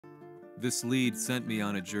This lead sent me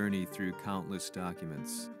on a journey through countless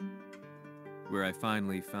documents, where I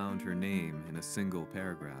finally found her name in a single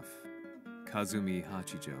paragraph, Kazumi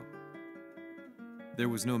Hachijo. There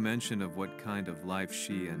was no mention of what kind of life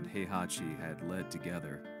she and Heihachi had led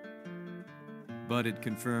together, but it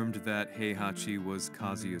confirmed that Heihachi was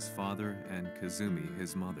Kazuya's father and Kazumi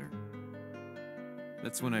his mother.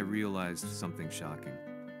 That's when I realized something shocking.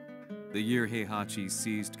 The year Heihachi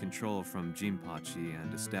seized control from Jinpachi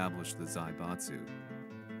and established the Zaibatsu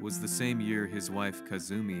was the same year his wife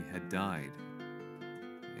Kazumi had died,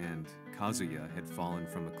 and Kazuya had fallen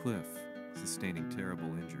from a cliff, sustaining terrible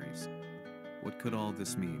injuries. What could all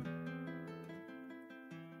this mean?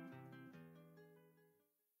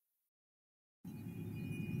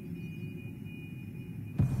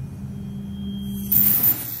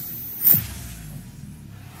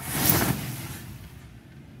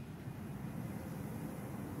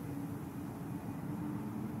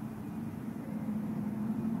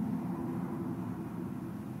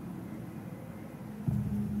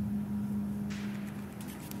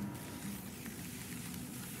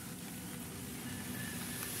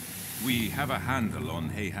 We have a handle on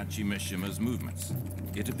Heihachi Mashima's movements.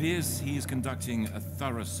 It appears he is conducting a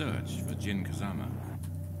thorough search for Jin Kazama.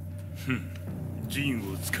 Jin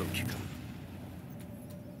を使う気か。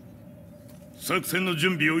作戦の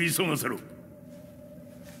準備を急がせろ。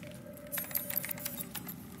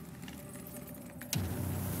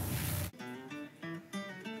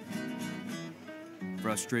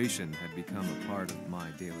Frustration had become a part of my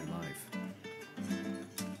daily life.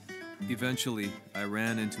 Eventually, I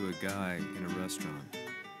ran into a guy in a restaurant.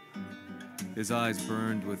 His eyes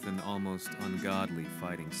burned with an almost ungodly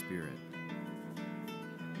fighting spirit.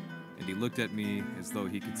 And he looked at me as though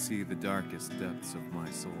he could see the darkest depths of my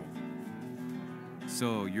soul.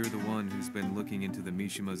 So, you're the one who's been looking into the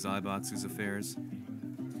Mishima Zaibatsu's affairs?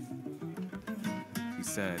 He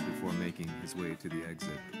said before making his way to the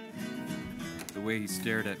exit. The way he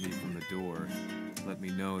stared at me from the door let me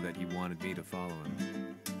know that he wanted me to follow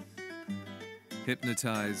him.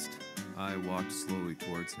 Hypnotized, I walked slowly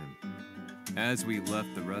towards him. As we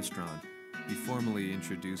left the restaurant, he formally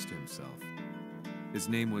introduced himself. His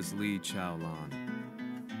name was Li Chaolan.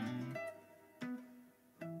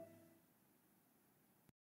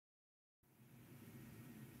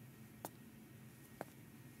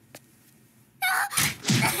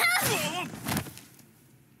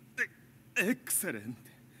 Excellent.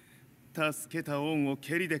 助けた恩を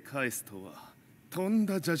蹴りで返すとは、とん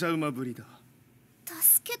だじゃじゃ馬ぶりだ。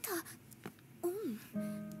助けた恩、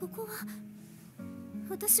ここは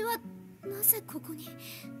私はなぜここに。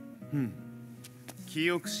記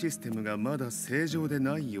憶システムがまだ正常で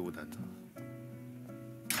ないようだな。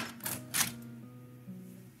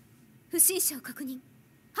不審者を確認、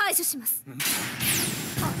排除します。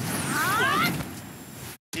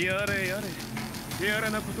やれやれ、手荒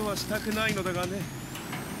なことはしたくないのだがね。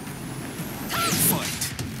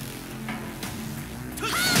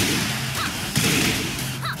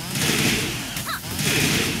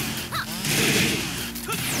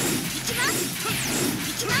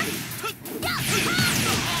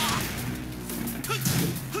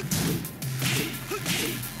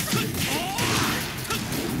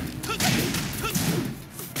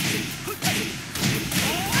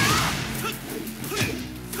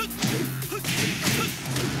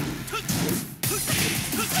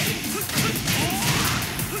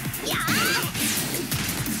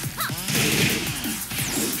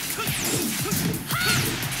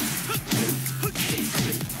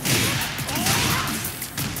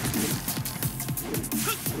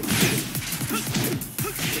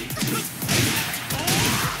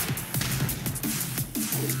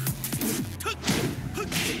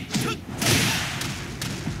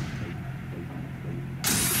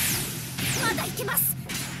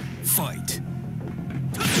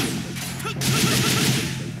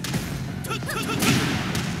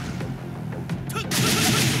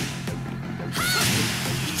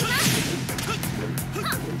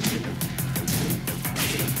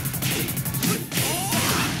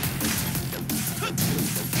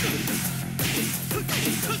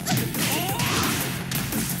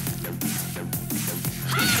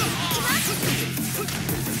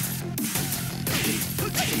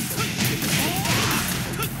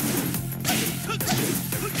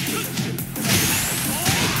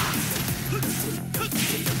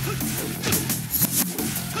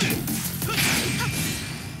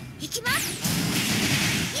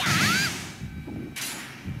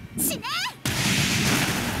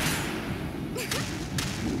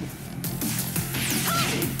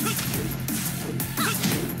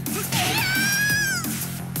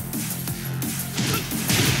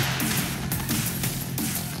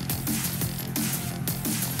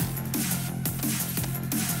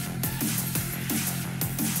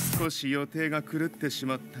少し予定が狂ってし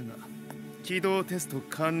まったが起動テスト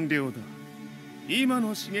完了だ。今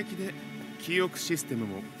の刺激で記憶システム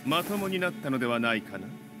もまともになったのではないかな。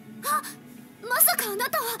あ、まさかあな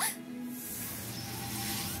たは。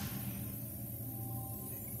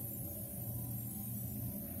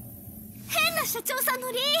変な社長さん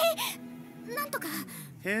のリーなんとか。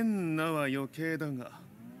変なは余計だが、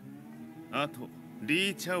あと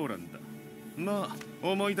リー・チャオランだ。まあ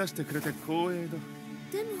思い出してくれて光栄だ。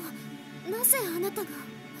でもなぜあなたが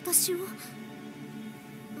私は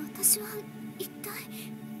一体。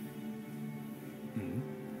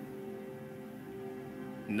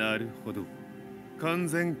なるほど、完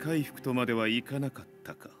全回復とまではいかなかっ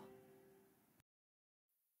たか。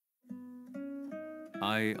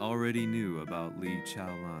I already knew about Li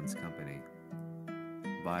Chaolan's company,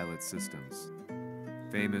 Violet Systems,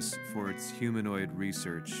 famous for its humanoid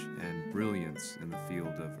research and brilliance in the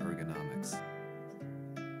field of ergonomics.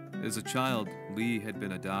 As a child, Li had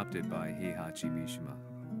been adopted by Heihachi Mishima,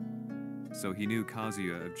 so he knew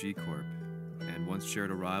Kazuya of G-Corp and once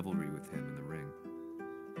shared a rivalry with him in the ring.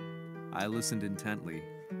 I listened intently,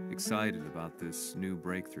 excited about this new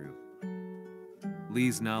breakthrough.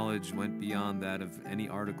 Lee's knowledge went beyond that of any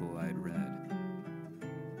article I had read.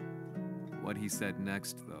 What he said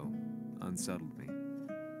next, though, unsettled me.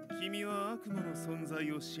 君は悪魔の存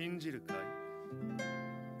在を信じるか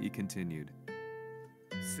い? He continued.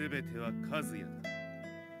 すべてはカズヤだ。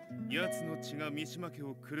奴の血が三島家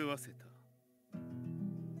を狂わせた。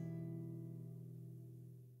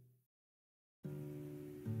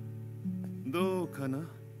どうかな？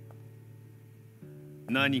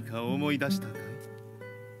何か思い出したかい？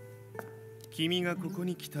君がここ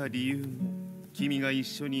に来た理由も、君が一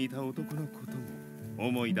緒にいた男のことも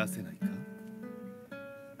思い出せないか？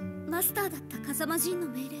マスターだった風間陣の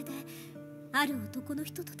命令である男の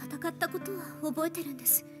人と戦ったことは覚えてるんで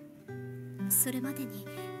す。それまでに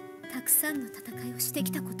たくさんの戦いをして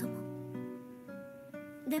きたことも。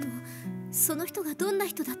でもその人がどんな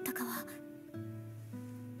人だったかは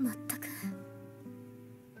全く。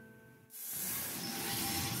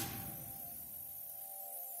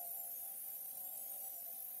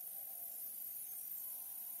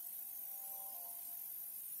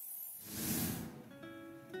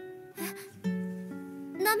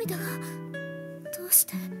涙がどうし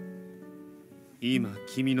て？今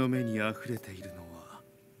君の目にあふれているのは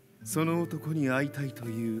その男に会いたいと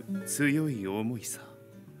いう強い思いさ。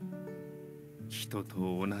人と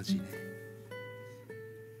同じね。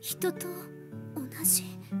人と同じ。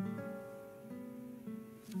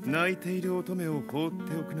泣いている乙女を放っ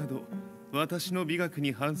ておくなど私の美学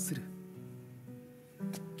に反する。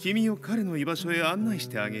君を彼の居場所へ案内し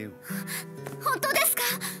てあげよう。本当ですか？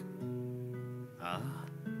ああ、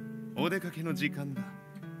お出かけの時間だ。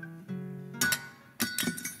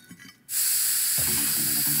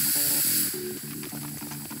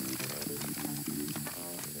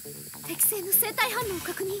適正の生体反応を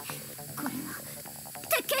確認。これは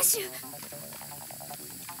鉄拳臭。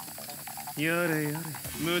やれやれ、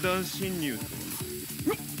無断侵入と。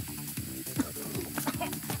リ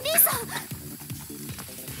ーさん。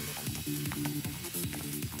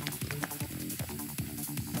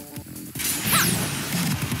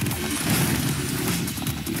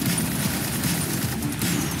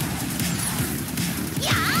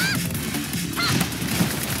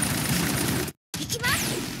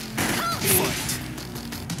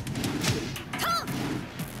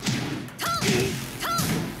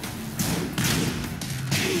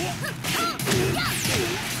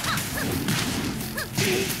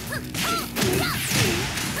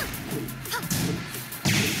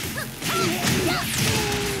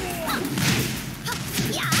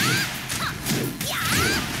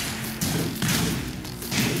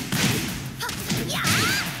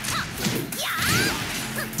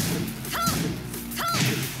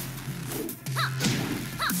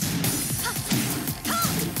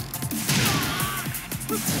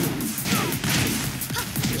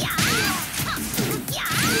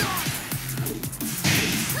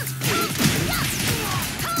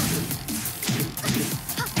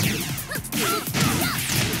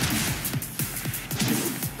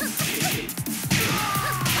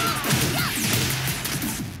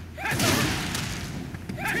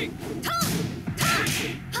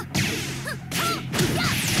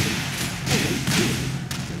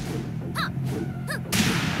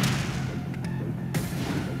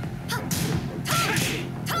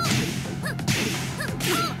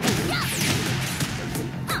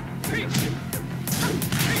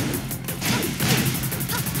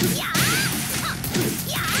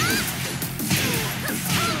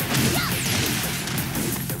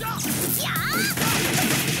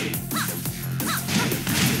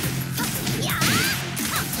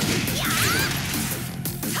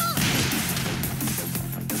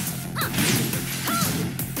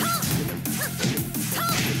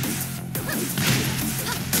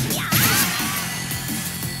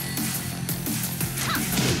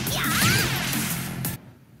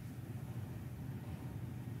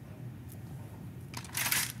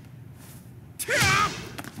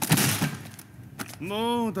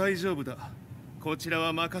もう大丈夫だ。こちら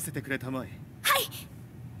は任せてくれたまえ。はい。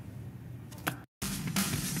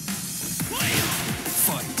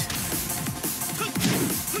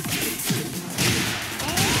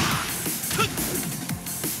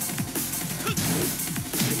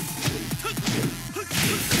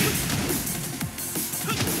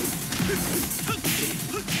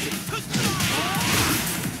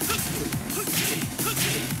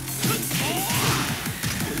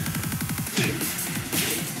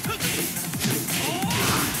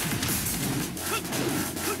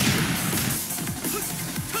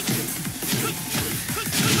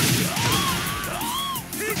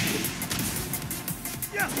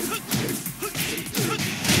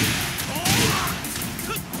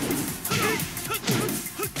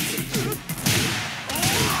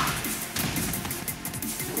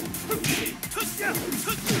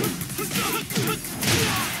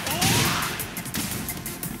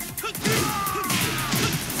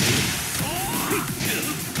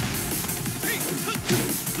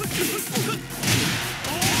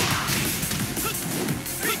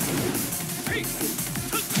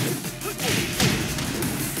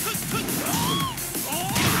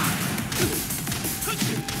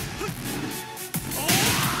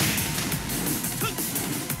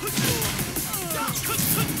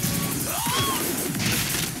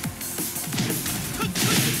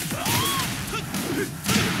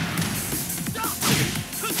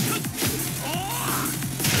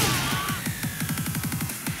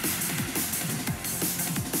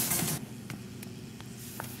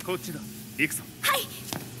こっちだ。行くぞ。はい。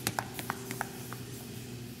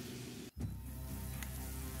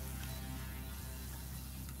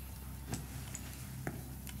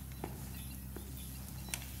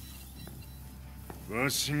わ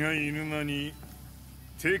しがいる間に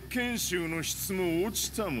鉄拳衆の質も落ち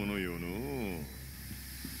たものよの。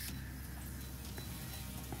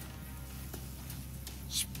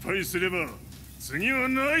失敗すれば次は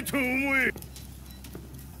ないと思え。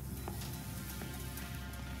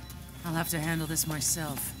I'll have to handle this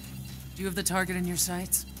myself. Do you have the target in your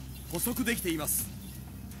sights? 捕捉できています。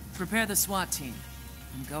 Prepare the SWAT team.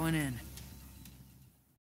 I'm going in.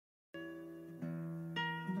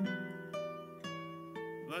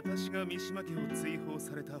 私が三島家を追放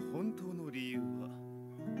された本当の理由は、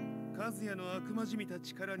和也の悪魔じみた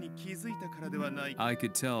力に気づいたからではない。I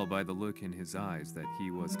could tell by the look in his eyes that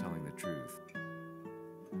he was telling the truth.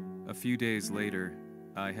 A few days later,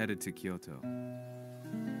 I headed to Kyoto.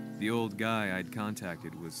 The old guy I'd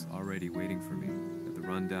contacted was already waiting for me at the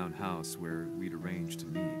rundown house where we'd arranged to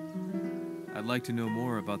meet. I'd like to know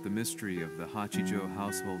more about the mystery of the Hachijo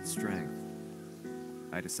household strength.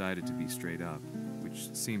 I decided to be straight up,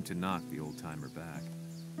 which seemed to knock the old-timer back.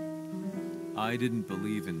 I didn't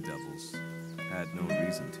believe in devils, had no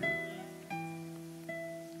reason to.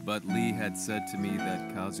 But Lee had said to me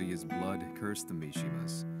that Kazuya's blood cursed the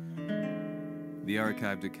Mishimas. The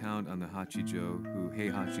archived account on the Hachijo who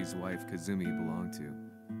Heihachi's wife Kazumi belonged to.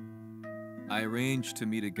 I arranged to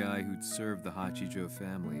meet a guy who'd served the Hachijo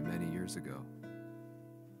family many years ago.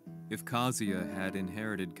 If Kazuya had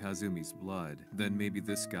inherited Kazumi's blood, then maybe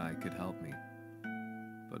this guy could help me.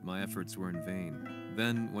 But my efforts were in vain.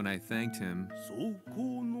 Then, when I thanked him,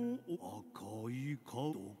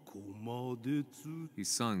 he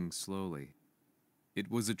sung slowly. It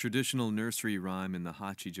was a traditional nursery rhyme in the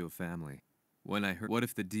Hachijo family. When I heard, what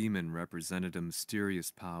if the demon represented a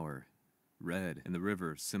mysterious power? Red, and the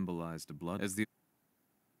river symbolized a blood. As the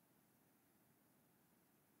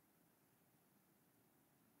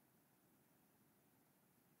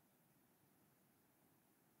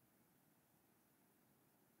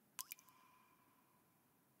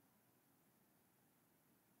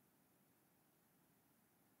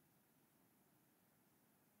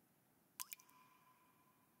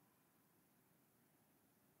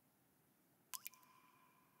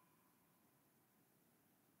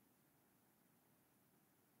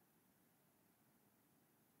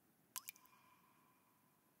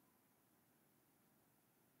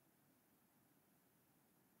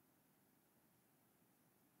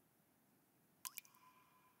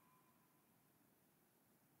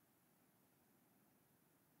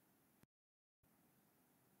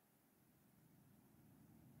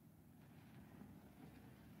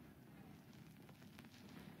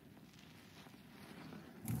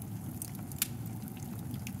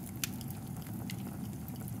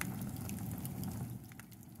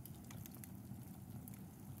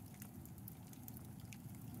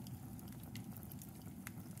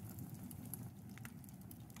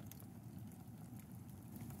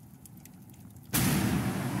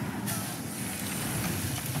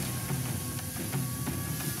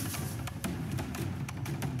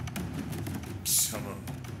様、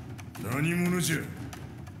何者じゃ。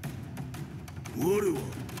我は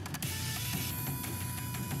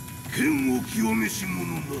剣を極めし者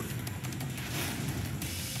なり。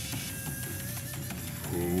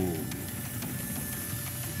ほう、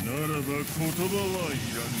ならば言葉はい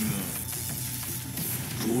らんな。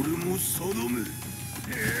これも定める。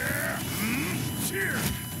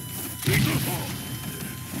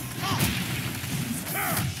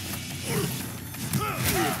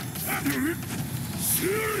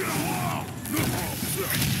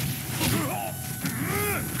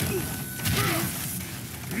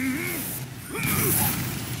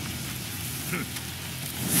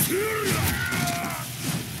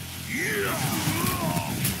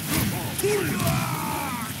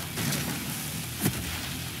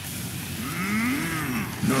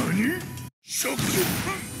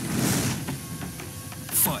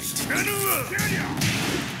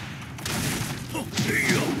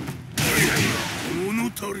物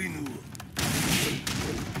足りぬわ。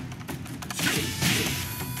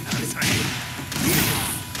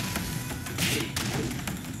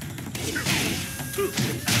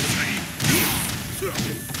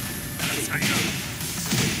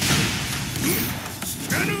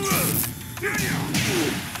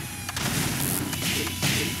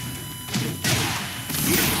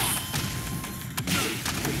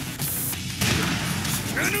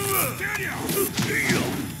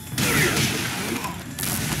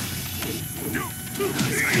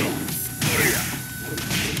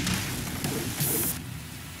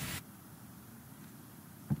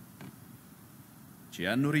Ci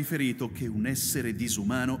hanno riferito che un essere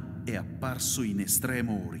disumano è apparso in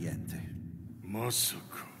Estremo Oriente.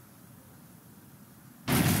 Masaka.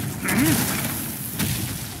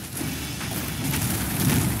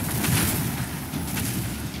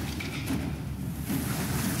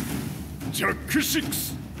 Jack 6、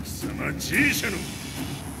貴様 G 社の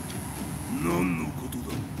何のことだ。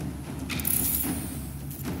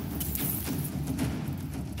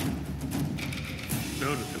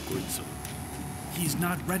誰だこいつは。He's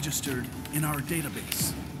not registered in our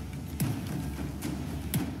database.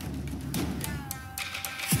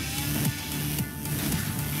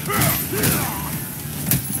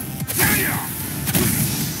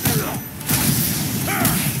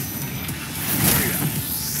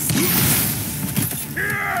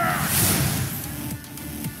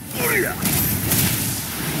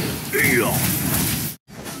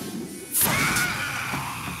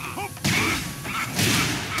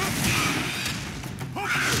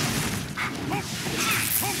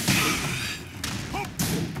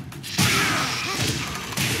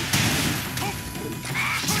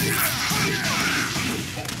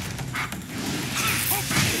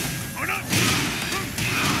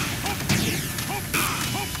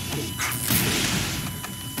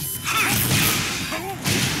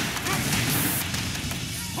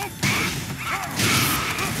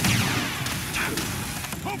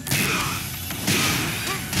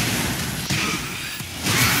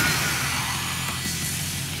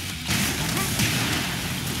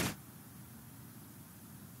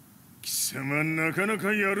なかな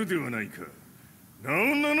かやるではないか。名を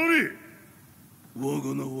名乗れ。我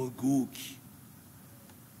が名は豪輝。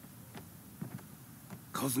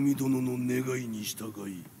和美殿の願いに従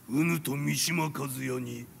い、うぬと三島和也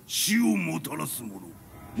に死をもたらす者。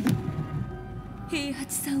平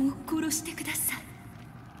八さんを殺してください。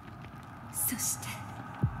そして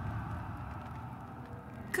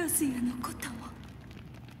和也のことも。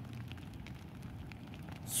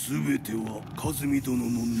全ては和美殿の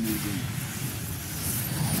願い。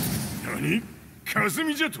何？和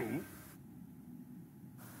美じゃと？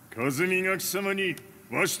和美が貴様に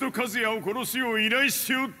わしと和也を殺すよう依頼し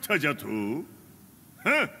ておったじゃと？はっ、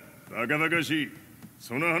バカバカしい。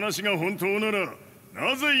その話が本当なら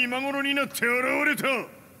なぜ今頃になって現れた？う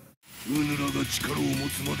ぬらが力を持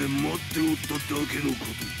つまで待っておっただけのこ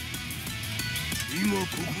と。今こ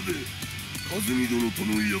こで和美殿と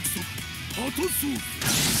の約束果たそう。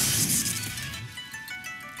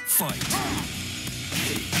ファイト。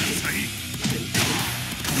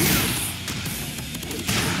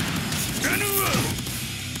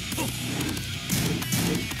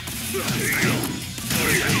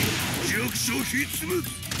弱小ひっつむ。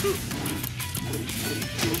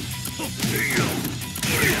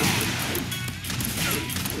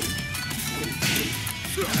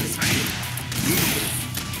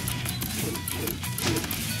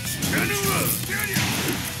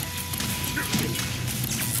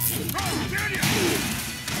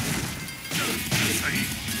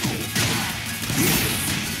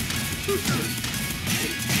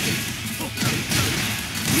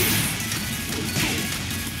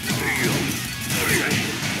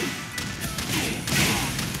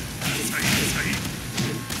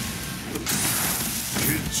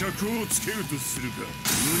こをつけるとするか。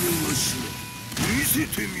布がしら見せ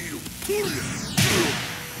てみよ。ほら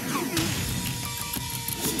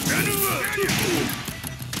やるわ。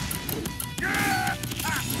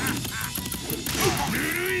ぬ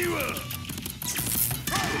るいわ。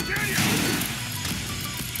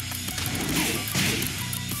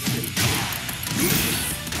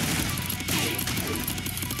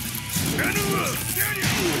やるわ。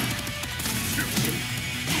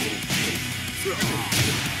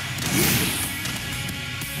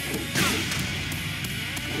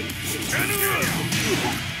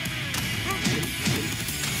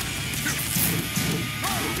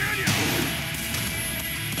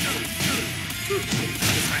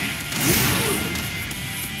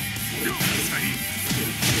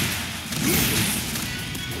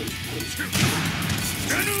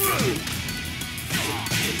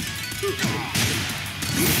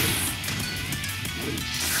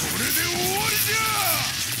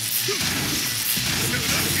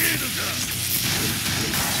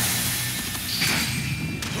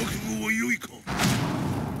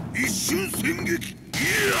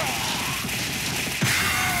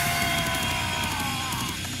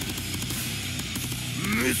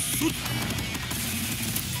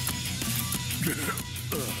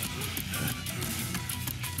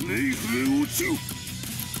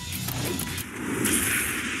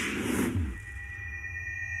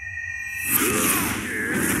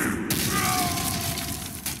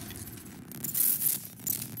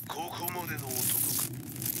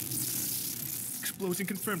Explosion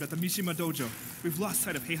confirmed at the Mishima dojo. We've lost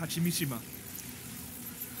sight of Heihachi Mishima.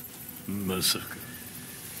 まさか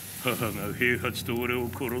母が平八と俺を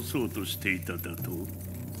殺そうとしていただと。とん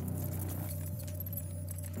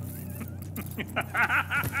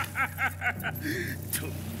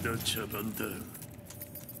だ茶番だ。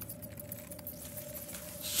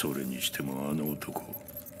それにしてもあの男、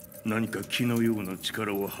何か気のような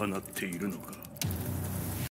力を放っているのか。